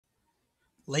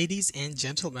Ladies and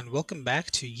gentlemen, welcome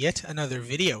back to yet another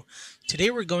video.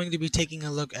 Today we're going to be taking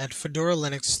a look at Fedora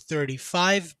Linux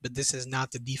 35, but this is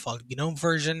not the default GNOME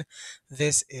version.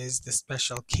 This is the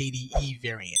special KDE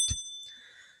variant.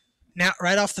 Now,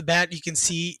 right off the bat, you can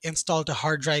see installed to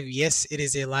hard drive. Yes, it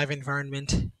is a live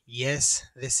environment. Yes,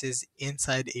 this is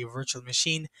inside a virtual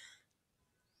machine.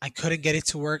 I couldn't get it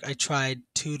to work. I tried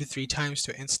 2 to 3 times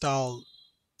to install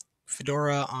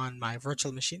Fedora on my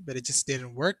virtual machine, but it just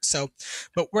didn't work.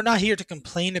 But we're not here to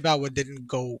complain about what didn't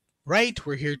go right.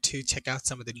 We're here to check out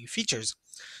some of the new features.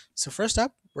 So first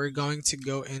up, we're going to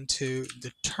go into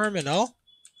the terminal,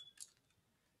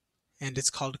 and it's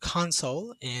called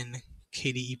console in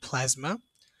KDE Plasma.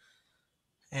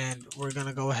 And we're going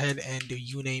to go ahead and do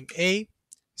uname A.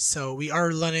 So we are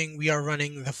running the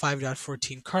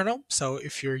 5.14 kernel. So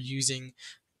if you're using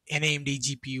an AMD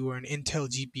GPU or an Intel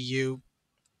GPU,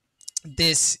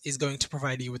 this is going to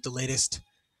provide you with the latest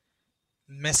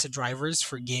Mesa drivers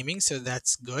for gaming, so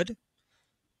that's good.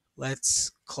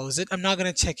 Let's close it. I'm not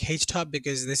going to check HTOP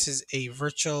because this is a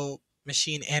virtual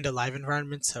machine and a live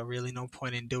environment, so really no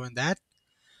point in doing that.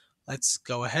 Let's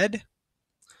go ahead.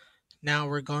 Now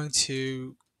we're going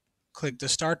to click the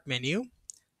start menu,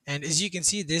 and as you can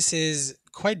see, this is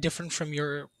quite different from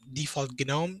your default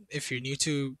GNOME. If you're new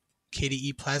to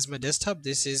KDE Plasma Desktop,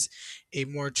 this is a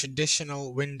more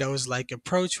traditional Windows-like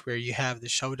approach where you have the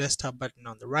Show Desktop button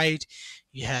on the right,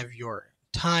 you have your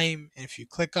time, and if you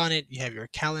click on it, you have your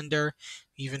calendar.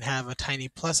 You even have a tiny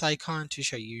plus icon to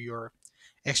show you your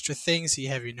extra things. So you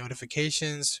have your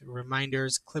notifications,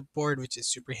 reminders, clipboard, which is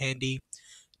super handy,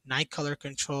 night color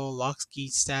control, lock key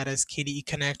status, KDE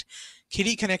Connect.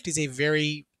 KDE Connect is a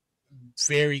very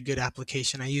good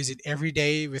application. I use it every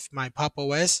day with my Pop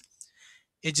OS.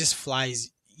 It just flies.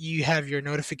 You have your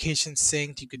notifications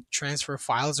synced. You could transfer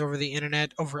files over the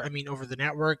internet, over the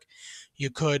network. You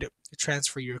could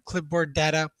transfer your clipboard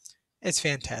data. It's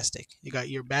fantastic. You got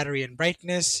your battery and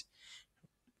brightness,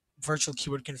 virtual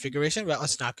keyboard configuration. Well,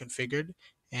 it's not configured,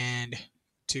 and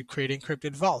to create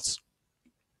encrypted vaults.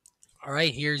 All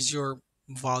right, here's your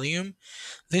volume.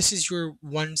 This is your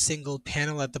one single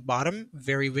panel at the bottom,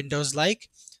 very Windows-like.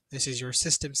 This is your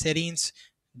system settings,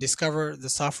 Discover, the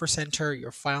Software Center,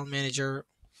 your file manager,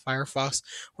 Firefox.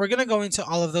 We're going to go into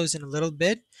all of those in a little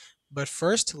bit, but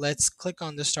first let's click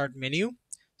on the Start menu.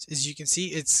 As you can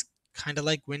see, it's kind of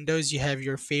like Windows. You have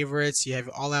your favorites, you have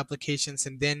all applications,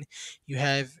 and then you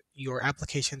have your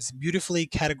applications beautifully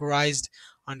categorized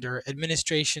under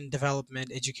administration,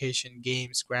 development, education,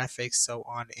 games, graphics, so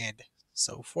on and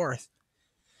so forth.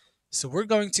 So we're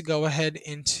going to go ahead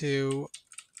into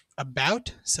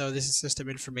About. So this is system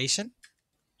information.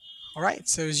 All right,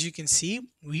 so as you can see,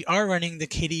 we are running the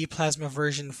KDE Plasma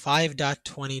version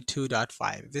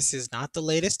 5.22.5. This is not the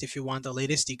latest. If you want the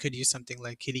latest, you could use something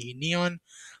like KDE Neon,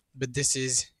 but this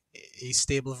is a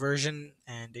stable version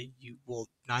and you will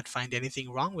not find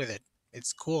anything wrong with it.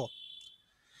 It's cool.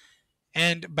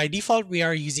 And by default, we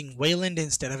are using Wayland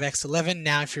instead of X11.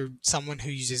 Now, if you're someone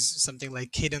who uses something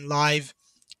like Kdenlive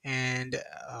and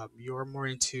you're more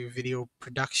into video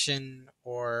production,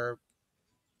 or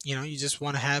you just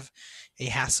want to have a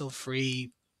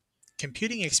hassle-free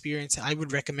computing experience, I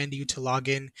would recommend you to log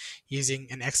in using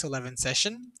an X11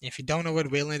 session. If you don't know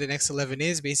what Wayland and X11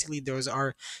 is, basically those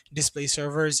are display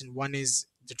servers, and one is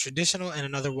the traditional and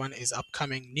another one is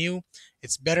upcoming new.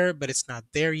 It's better, but it's not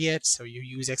there yet, so you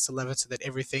use X11 so that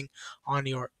everything on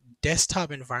your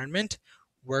desktop environment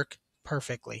work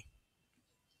perfectly.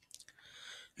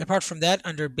 Apart from that,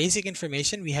 under basic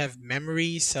information, we have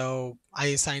memory. So I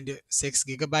assigned 6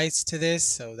 gigabytes to this,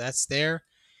 so that's there.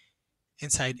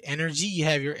 Inside energy, you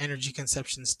have your energy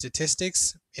consumption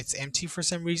statistics. It's empty for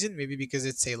some reason, maybe because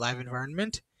it's a live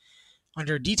environment.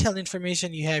 Under detailed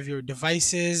information, you have your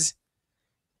devices.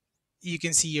 You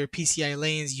can see your PCI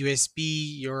lanes,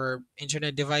 USB, your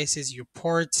internet devices, your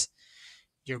ports,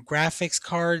 your graphics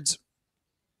cards.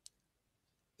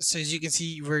 So as you can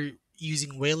see, we're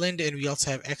using Wayland, and we also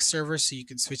have X server, so you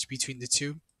can switch between the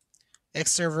two.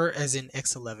 X server as in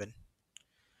X11.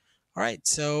 All right,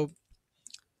 so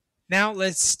now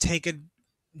let's take a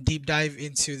deep dive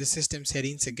into the system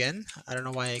settings again. I don't know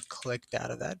why I clicked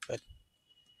out of that, but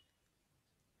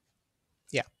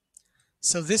yeah.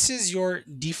 So this is your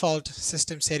default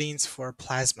system settings for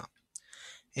Plasma.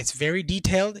 It's very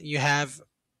detailed. You have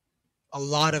a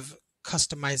lot of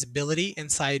customizability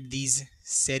inside these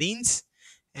settings,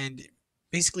 and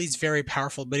basically it's very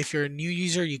powerful. But if you're a new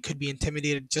user, you could be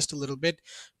intimidated just a little bit.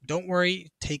 Don't worry,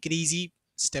 take it easy.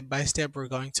 Step by step, we're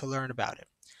going to learn about it.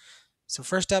 So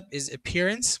first up is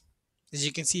appearance. As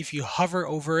you can see, if you hover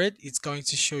over it, it's going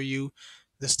to show you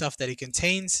the stuff that it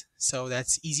contains, so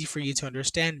that's easy for you to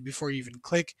understand. Before you even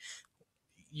click,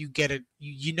 you get it,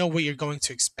 you know what you're going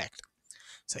to expect.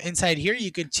 So inside here,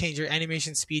 you could change your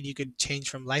animation speed. You could change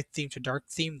from light theme to dark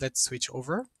theme. Let's switch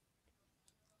over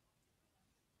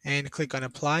and click on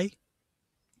apply.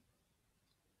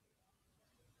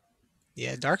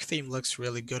 Yeah, dark theme looks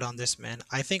really good on this, man.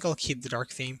 I think I'll keep the dark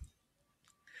theme.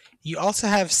 You also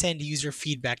have send user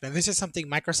feedback. Now, this is something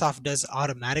Microsoft does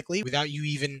automatically without you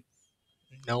even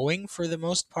knowing for the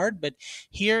most part. But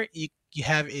here you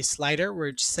have a slider where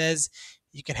it says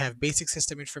you can have basic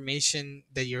system information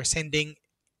that you're sending,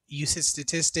 usage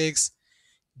statistics,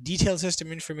 detailed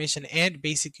system information, and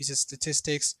basic usage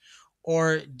statistics,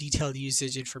 or detailed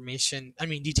usage information. I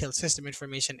mean, detailed system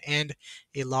information and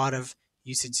a lot of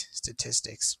usage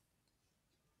statistics.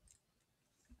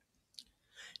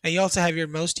 Now you also have your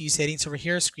most used settings over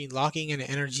here, screen locking and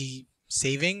energy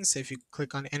saving. So if you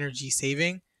click on energy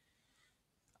saving,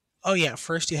 oh yeah,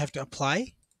 first you have to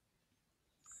apply.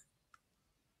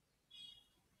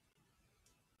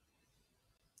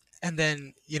 And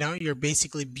then, your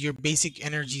basic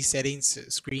energy settings,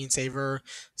 screensaver,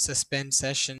 suspend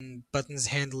session, buttons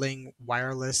handling,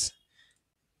 wireless,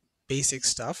 basic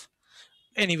stuff.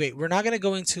 Anyway, we're not going to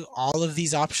go into all of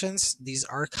these options. These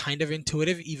are kind of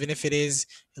intuitive, even if it is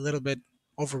a little bit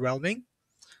overwhelming.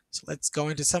 So let's go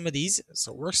into some of these.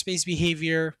 So workspace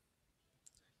behavior.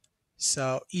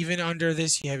 So even under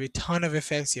this, you have a ton of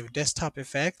effects. You have desktop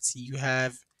effects. You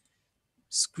have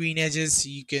screen edges. So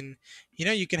you can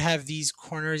have these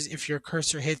corners. If your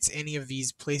cursor hits any of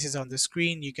these places on the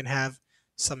screen, you can have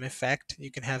some effect. You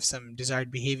can have some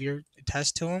desired behavior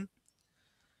attached to them.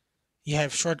 You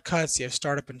have shortcuts. You have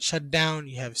startup and shutdown.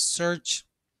 You have search.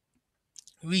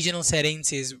 Regional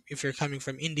settings is if you're coming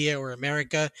from India or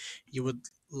America, you would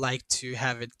like to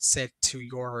have it set to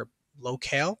your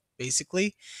locale,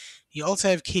 basically. You also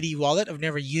have KDE Wallet. I've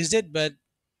never used it, but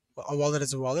a wallet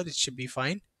is a wallet. It should be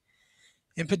fine.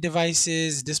 Input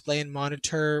devices, display and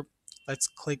monitor. Let's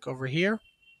click over here.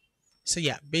 So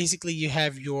yeah, basically you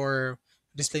have your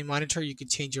display monitor. You can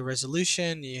change your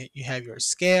resolution. You have your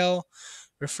scale.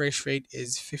 Refresh rate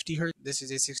is 50 hertz. This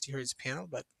is a 60 hertz panel,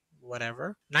 but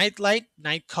whatever. Night light,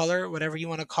 night color, whatever you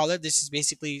want to call it. This is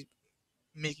basically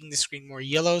making the screen more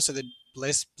yellow so that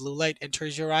less blue light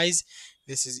enters your eyes.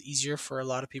 This is easier for a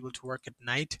lot of people to work at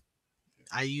night.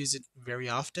 I use it very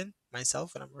often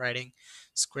myself when I'm writing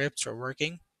scripts or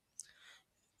working.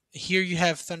 Here you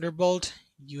have Thunderbolt,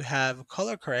 you have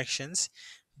color corrections,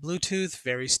 Bluetooth,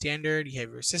 very standard, you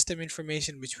have your system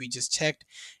information, which we just checked,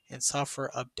 and software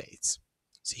updates.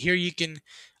 So here you can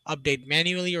update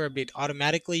manually or update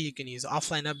automatically. You can use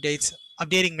offline updates.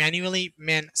 Updating manually,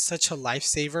 man, such a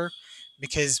lifesaver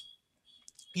because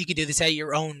you can do this at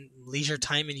your own leisure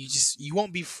time and you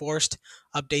won't be forced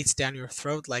updates down your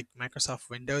throat like Microsoft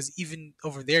Windows. Even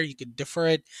over there you could defer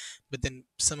it, but then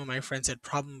some of my friends had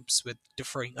problems with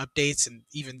deferring updates and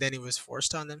even then it was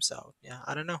forced on them. So yeah,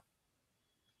 I don't know.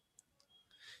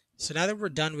 So now that we're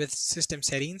done with system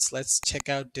settings, let's check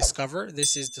out Discover.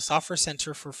 This is the software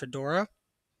center for Fedora.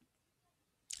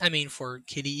 I mean for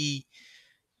KDE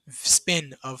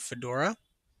spin of Fedora.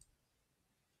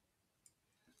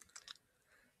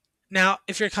 Now,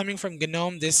 if you're coming from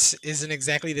GNOME, this isn't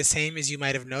exactly the same as you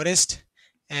might have noticed.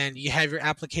 And you have your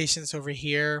applications over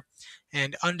here.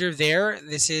 And under there,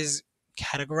 this is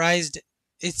categorized.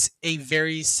 It's a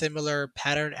very similar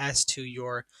pattern as to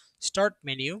your start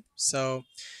menu. So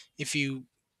if you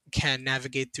can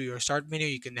navigate through your start menu,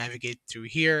 you can navigate through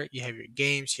here. You have your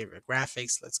games, you have your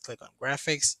graphics. Let's click on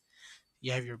graphics.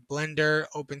 You have your Blender,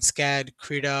 OpenSCAD,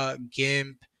 Krita,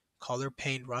 GIMP, Color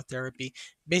Paint, Raw Therapy.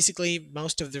 Basically,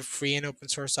 most of the free and open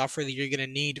source software that you're going to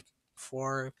need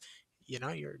for,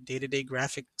 your day-to-day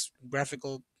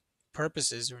graphical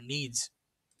purposes or needs.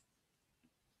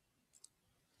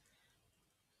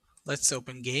 Let's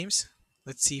open games.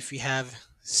 Let's see if we have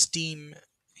Steam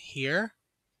here.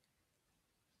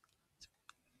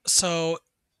 So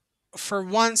for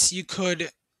once you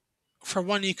could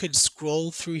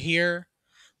scroll through here,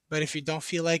 but if you don't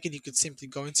feel like it, you could simply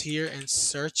go into here and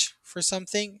search for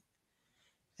something.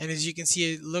 And as you can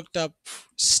see, it looked up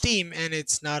Steam and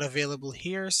it's not available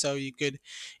here. So you could,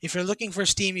 if you're looking for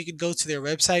Steam, you could go to their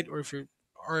website, or if you're,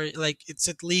 or like it's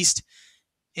at least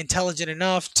intelligent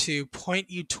enough to point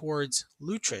you towards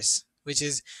Lutris, which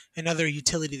is another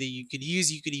utility that you could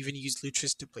use. You could even use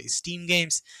Lutris to play Steam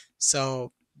games.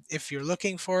 So if you're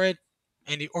looking for it,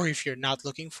 or if you're not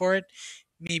looking for it,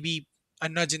 maybe a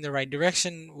nudge in the right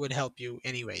direction would help you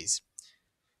anyways.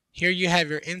 Here you have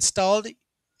your installed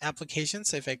application.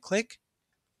 So if I click,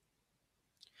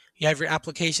 You have your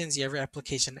applications, you have your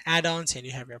application add-ons, and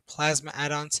you have your Plasma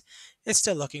add-ons. It's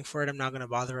still looking for it. I'm not going to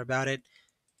bother about it.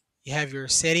 You have your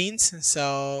settings,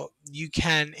 so you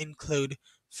can include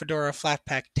Fedora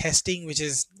Flatpak testing, which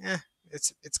is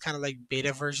it's kind of like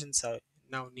beta version, so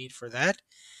no need for that.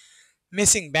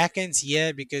 Missing backends,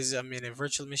 yeah, because I'm in a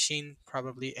virtual machine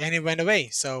probably, and it went away.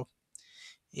 So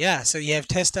yeah, so you have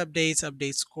test updates,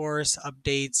 update scores,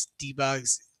 updates,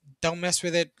 debugs. Don't mess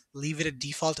with it. Leave it at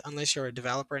default unless you're a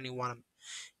developer and you want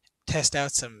to test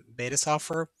out some beta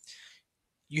software.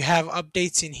 You have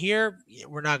updates in here.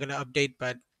 We're not going to update,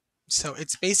 but so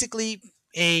it's basically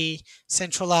a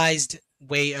centralized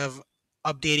way of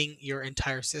updating your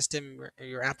entire system,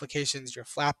 your applications, your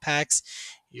Flatpaks,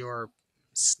 your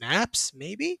snaps,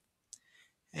 maybe,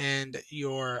 and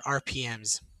your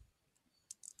RPMs.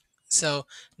 So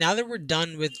now that we're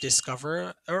done with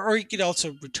Discover, or you could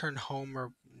also return home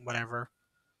or whatever.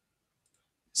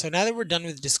 So now that we're done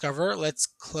with Discover, let's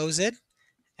close it.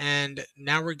 And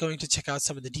now we're going to check out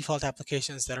some of the default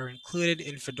applications that are included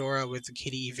in Fedora with the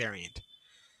KDE variant.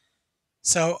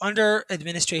 So under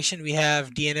administration, we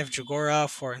have DNF Dragora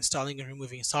for installing and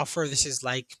removing software. This is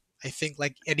like, I think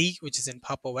like Kde, which is in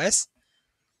Pop! OS.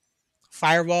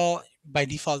 Firewall, by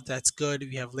default, that's good.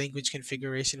 We have language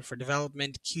configuration for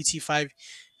development, Qt5.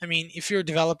 I mean, if you're a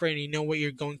developer and you know what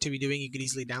you're going to be doing, you could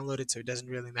easily download it, so it doesn't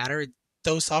really matter.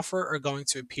 Those software are going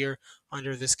to appear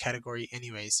under this category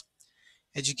anyways.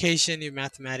 Education, your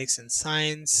mathematics and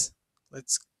science.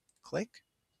 Let's click.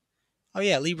 Oh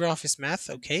yeah, LibreOffice Math.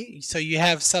 Okay, so you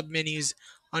have submenus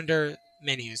under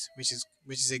menus, which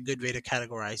is a good way to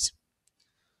categorize.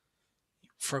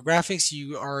 For graphics,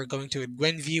 you are going to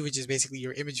GwenView, which is basically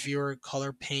your image viewer,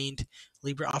 color paint,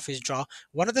 LibreOffice Draw.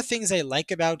 One of the things I like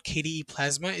about KDE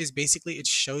Plasma is basically it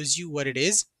shows you what it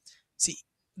is. See,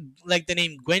 like the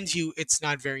name GwenView, it's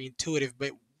not very intuitive,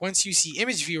 but once you see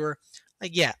image viewer,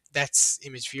 like yeah, that's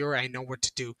image viewer. I know what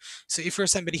to do. So if you're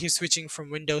somebody who's switching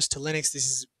from Windows to Linux,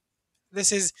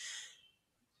 this is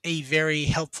a very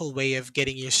helpful way of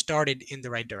getting you started in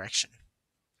the right direction.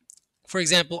 For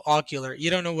example, Ocular. You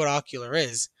don't know what Ocular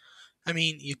is. I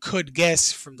mean, you could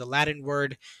guess from the Latin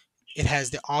word. It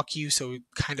has the ocu, so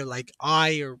kind of like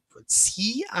eye or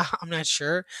see. I'm not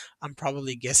sure. I'm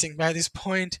probably guessing by this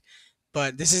point,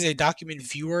 but this is a document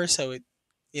viewer, so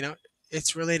you know,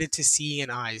 it's related to seeing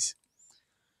and eyes.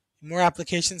 More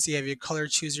applications. You have your color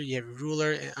chooser. You have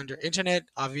ruler under internet.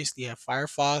 Obviously, you have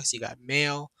Firefox. You got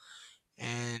mail,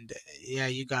 and yeah,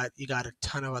 you got a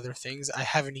ton of other things. I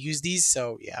haven't used these,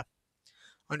 so yeah.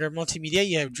 Under multimedia,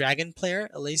 you have Dragon Player,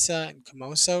 Elisa, and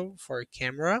Komoso for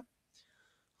camera.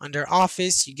 Under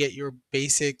Office, you get your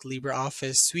basic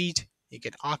LibreOffice suite. You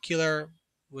get Ocular,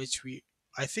 which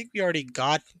I think we already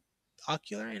got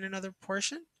Ocular in another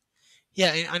portion.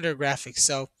 Yeah, under graphics.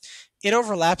 So it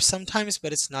overlaps sometimes,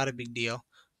 but it's not a big deal.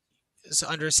 So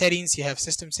under settings, you have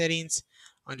system settings.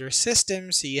 Under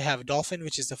systems, so you have Dolphin,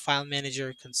 which is the file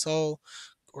manager console,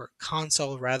 or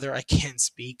console rather. I can't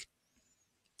speak.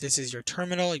 This is your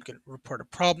terminal. You can report a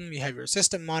problem. You have your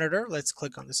system monitor. Let's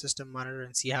click on the system monitor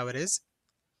and see how it is.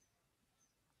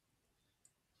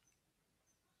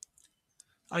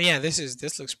 Oh yeah, this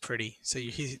looks pretty. So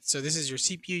this is your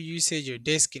CPU usage, your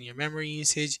disk and your memory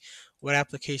usage, what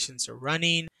applications are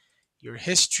running, your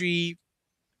history.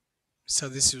 So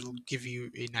this will give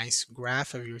you a nice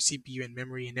graph of your CPU and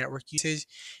memory and network usage,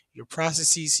 your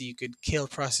processes, so you could kill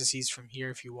processes from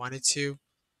here if you wanted to.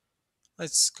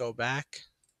 Let's go back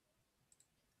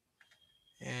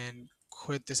and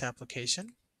quit this application.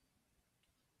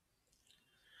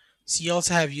 So you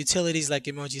also have utilities like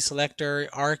Emoji Selector,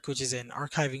 Arc, which is an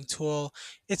archiving tool.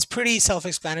 It's pretty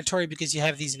self-explanatory because you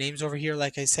have these names over here,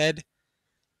 like I said.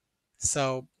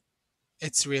 So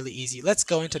it's really easy. Let's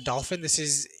go into Dolphin. This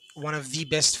is one of the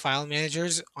best file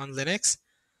managers on Linux.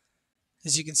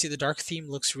 As you can see, the dark theme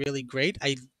looks really great.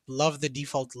 I love the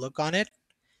default look on it.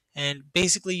 And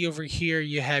basically over here,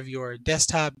 you have your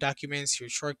desktop documents, your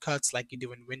shortcuts like you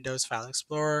do in Windows File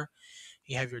Explorer.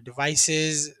 You have your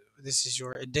devices. This is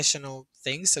your additional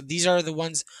things. So these are the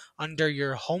ones under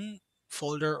your home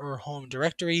folder or home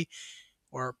directory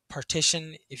or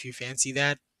partition if you fancy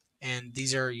that. And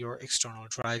these are your external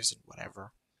drives and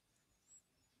whatever.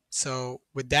 So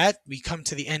with that, we come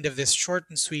to the end of this short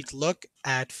and sweet look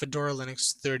at Fedora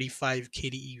Linux 35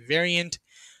 KDE variant.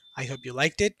 I hope you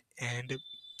liked it and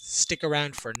stick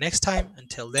around for next time.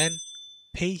 Until then,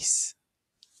 peace.